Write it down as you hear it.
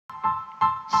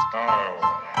Style.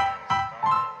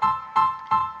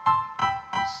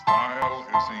 Style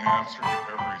is the answer to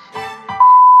everything.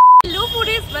 Hello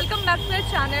foodies, welcome back to the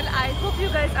channel. I hope you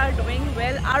guys are doing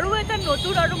well. Aru eta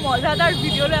notun aru mazadar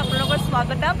video le apnalokor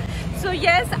swagatam. So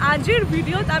yes, ajir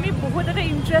video t ami bahut eta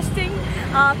interesting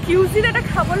cuisine eta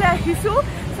khabole ahisu.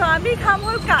 So ami kham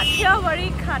hol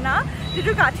Kathiyawadi khana.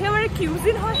 Jetu Kathiyawadi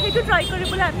cuisine hoy hetu try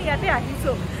koribole ami yate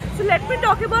ahisu. So let me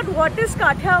talk about what is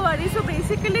Kathiyawadi. So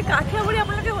basically Kathiyawadi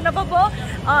apnaloke hona pabo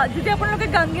jodi apnaloke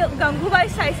gangubai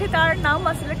saise tar naam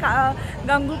asile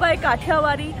gangubai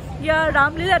Kathiyawadi या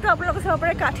रामलीला तो आप लोगों को सब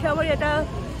काठियावाड़ी एटा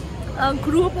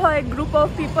group of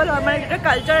people और हमारे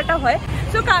culture एटा है.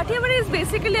 So Kathiyawadi is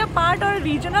basically a part or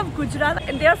region of Gujarat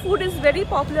and their food is very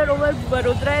popular over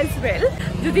Vadodara as well.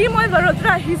 Jodi moi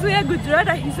Vadodara ahisu ya Gujarat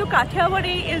ahisu,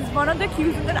 Kathiyawadi is one of the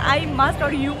cuisines that I must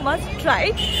or you must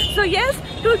try. So yes,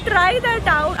 to try that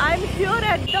out, I am here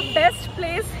at the best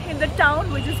place in the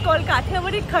town which is called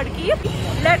Kathiyawadi Khadki.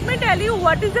 Let me tell you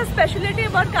what is the specialty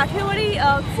about Kathiyawadi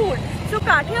food. So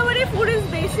Kathiyawadi food is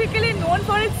basically known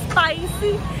for its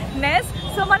spiciness.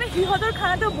 So माने हिहोदर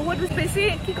खाना तो बहुत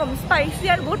spicy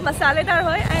and बहुत मसालेदार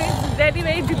है and it's very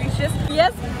very delicious.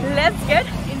 Yes, let's get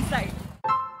inside.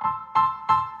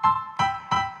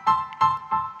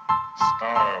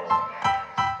 Style.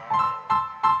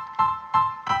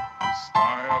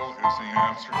 Style is the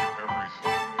answer to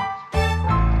everything. A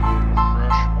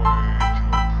fresh way to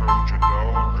approach a dull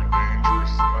or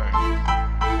dangerous thing.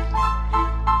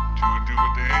 To do a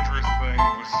dangerous thing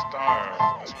with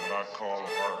style is what I call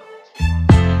art.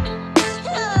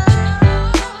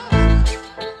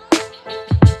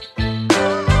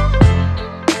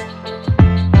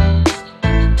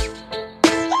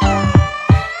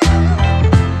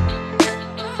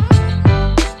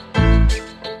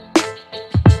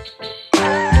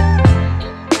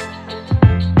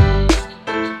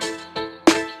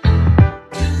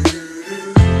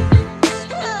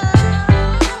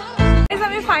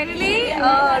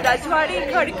 Rajwadi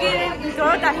Khadki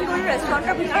Gujarat ahi golu restaurant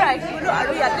ka bhitor ahi golu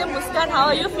aru yate Muskan, how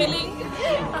are you feeling?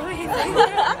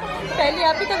 Pehle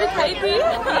aap kabhi khai thi?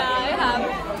 Yeah, I have.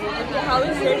 How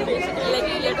is it basically?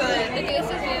 Like The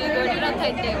taste is really good and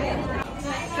authentic.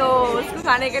 तो उसको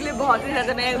खाने के लिए बहुत ही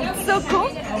ज़्यादा मैं उत्सुक हूँ.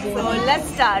 So let's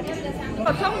start.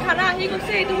 प्रथम खाना आही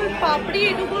गसे एटु पापड़ी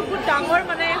एटु बहुत डांगर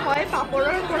माने হয়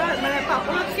পাপড়ৰ পৰা মানে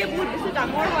পাপড়তকে বহুত বেছি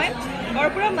ডাঙৰ হয় আৰু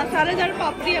পুৰা মছলাদাৰ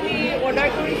পাপড়ি আমি অৰ্ডাৰ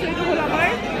কৰিছো. এটু হল আমাৰ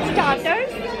স্টাৰ্টাৰ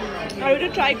আৰু এটু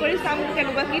ট্ৰাই কৰি চাম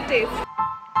কেনেকুৱা কি test.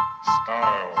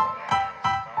 Style.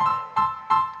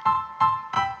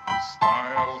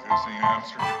 Style is the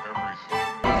answer to everything.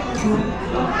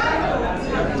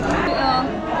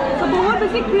 So बहुत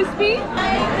बेसी crispy.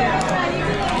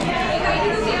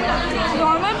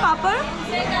 Normal papad.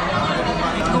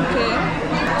 Okay.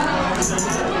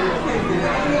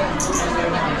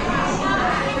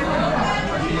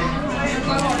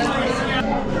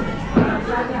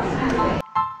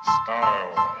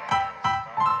 Style.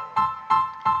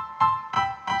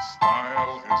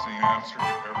 Style is the answer to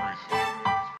everything.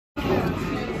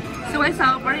 So I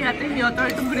saw पर याते हियतर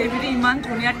एटु ग्रेवी रे इमान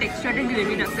धुनिया टेक्सचार रे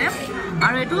ग्रेवी আছে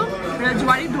আৰু এটু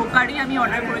ৰাজৱাৰী ঢোকাৰী আমি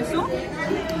অৰ্ডাৰ কৰিছো.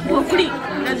 ঢোকৰি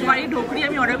ৰাজৱাৰী ঢোকৰি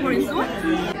আমি অৰ্ডাৰ কৰিছো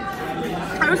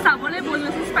আৰু চাবলে বহুত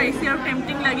বেছি স্পাইসি আৰু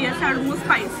টেম্পটিং লাগি আছে আৰু মোৰ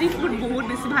স্পাইসি ফুড বহুত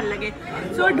বেছি ভাল লাগে.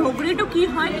 সো ঢোকৰিটো কি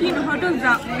হয় কি নহয় তো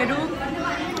এটু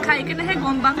খাই কেনেহে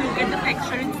গম পাম. Look at the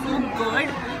texture is so good.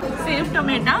 Save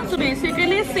टमेटा. So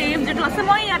basically save जो আছে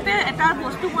মই ইয়াতে এটা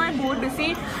বস্তু মই বহুত বেছি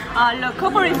লক্ষ্য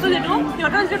কৰিছো যেটো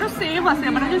সিহঁতৰ যেটো সেভ আছে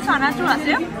মানে যে চানাটো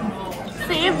আছে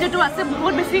সেভ যেটো আছে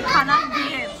বহুত বেছি খানা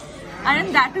দিয়ে and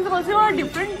that is also a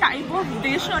different type of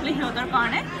dish only সিহঁতৰ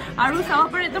কাৰণে. আৰু চাব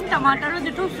পাৰে একদম টমাটাৰৰ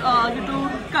যেটো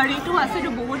কাৰীটো আছে যে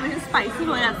বহুত বেছি স্পাইসি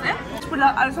হৈ আছে.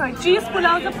 পোলাও আৰু সৰি চীজ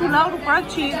পোলাও যে পোলাওৰ ওপৰত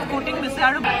চীজ কোটিং দিছে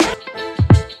আৰু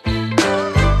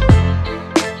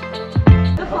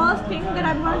first thing that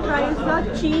I'm going to try is the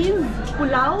cheese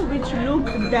pulao, which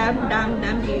looks damn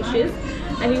delicious.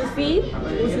 And you see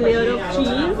this layer of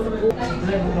cheese.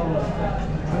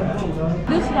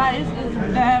 This rice is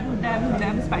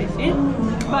damn spicy.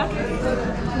 But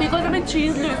because I'm a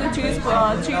cheese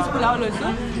pulao also,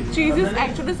 cheese is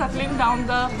actually settling down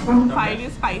the fiery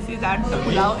spicy that the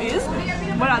pulao is.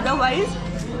 But otherwise,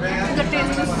 the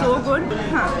taste is so good.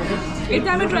 It's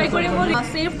time to try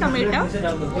save tomato.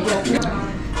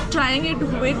 Trying it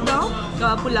with the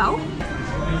pulao.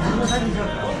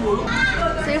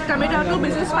 Save tomato to be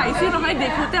spicy. No, I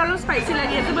dekhute allo spicy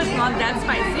lagi ase, but not that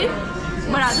spicy.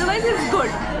 But otherwise, it's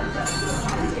good.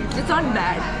 It's not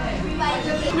bad.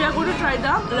 We are going to try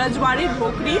the Rajwadi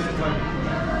Dhokri.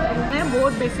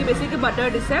 बहुत बेसी के butter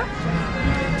dish है.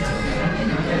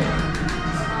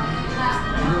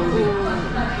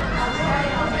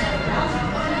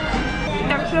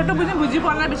 ভিতৰটো বুজি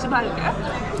পোৱা নাই বেছি ভালকৈ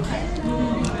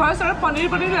first আৰু পনীৰ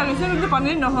লাগিছে কিন্তু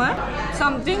পনীৰ নহয়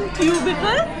something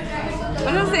cubical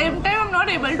at the same time I'm not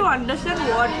able to understand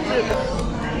what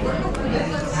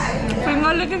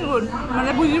finger looking good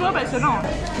মানে বুজিব পাইছে ন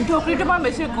ঢকলিটো মই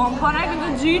বেছি কম পোৱা নাই কিন্তু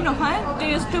যি নহয়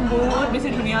টেষ্টটো বহুত বেছি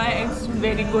ধুনীয়া হয় ইটছ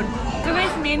ভেৰি গুড তো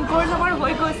গাইজ মেইন কোৰ্চ আমাৰ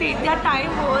হৈ গৈছে এতিয়া টাইম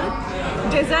হ'ল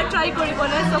ডেজাৰ্ট ট্ৰাই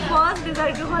কৰিবলৈ চ' ফাৰ্ষ্ট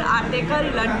ডেজাৰ্টটো হ'ল আটে কা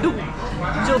লাড্ডু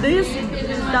जो this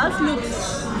does looks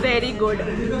very good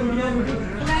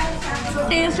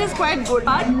taste is quite good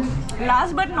but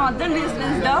last but not the least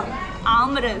is the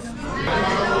armrest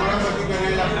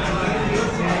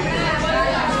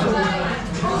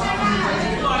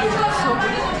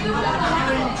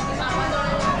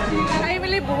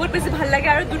বহুত বেছি ভাল লাগে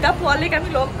আৰু দুটা পোৱালিক আমি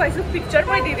লগ পাইছোঁ পিকচাৰ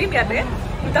মই দি দিম ইয়াতে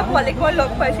দুটা পোৱালিক মই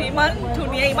লগ পাইছোঁ ইমান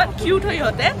ধুনীয়া ইমান কিউট হৈ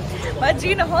সিহঁতে বা যি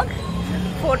নহওক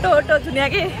ফটো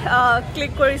ধুনীয়াকৈ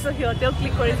ক্লিক কৰিছোঁ সিহঁতেও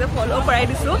ক্লিক কৰিছে ফ'ল' কৰাই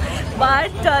দিছোঁ বাট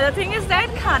দ্য থিং ইজ ডেট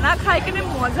খানা খাই কিনে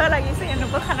মজা লাগিছে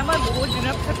এনেকুৱা খানা মই বহুত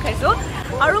দিনৰ পিছত খাইছোঁ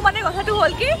আৰু মানে কথাটো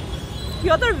হ'ল কি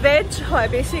সিহঁতৰ ভেজ হয়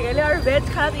বেছিকেলি আৰু ভেজ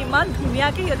খানাত ইমান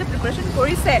ধুনীয়াকৈ সিহঁতে প্ৰিপাৰেশ্যন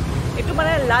কৰিছে এইটো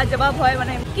মানে লাজবাব হয়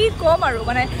মানে কি ক'ম আৰু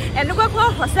মানে এনেকুৱা খোৱা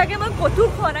সঁচাকৈ মই ক'তো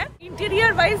খোৱা নাই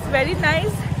interior wise very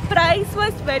nice price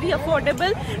was very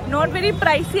affordable not very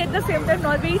pricey at the same time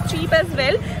not very cheap as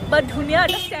well but ধুনীয়া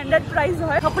এটা standard price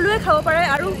হয় সকলোৱে খাব পাৰে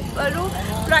আৰু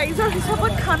প্ৰাইজৰ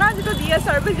হিচাপত খানা যেটো দিয়ে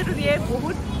সাৰ্ভিস যেটো দিয়ে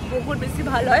বহুত বেছি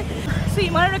ভাল হয় সো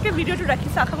ইমানলৈকে ভিডিঅ'টো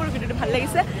ৰাখিছে আশা কৰোঁ ভিডিঅ'টো ভাল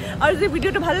লাগিছে আৰু যদি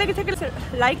ভিডিঅ'টো ভাল লাগি থাকে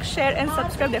like share and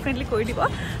subscribe definitely কৰি দিব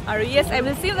আৰু য়েছ আই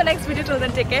will see U in the next video' till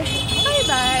then take care bye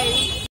bye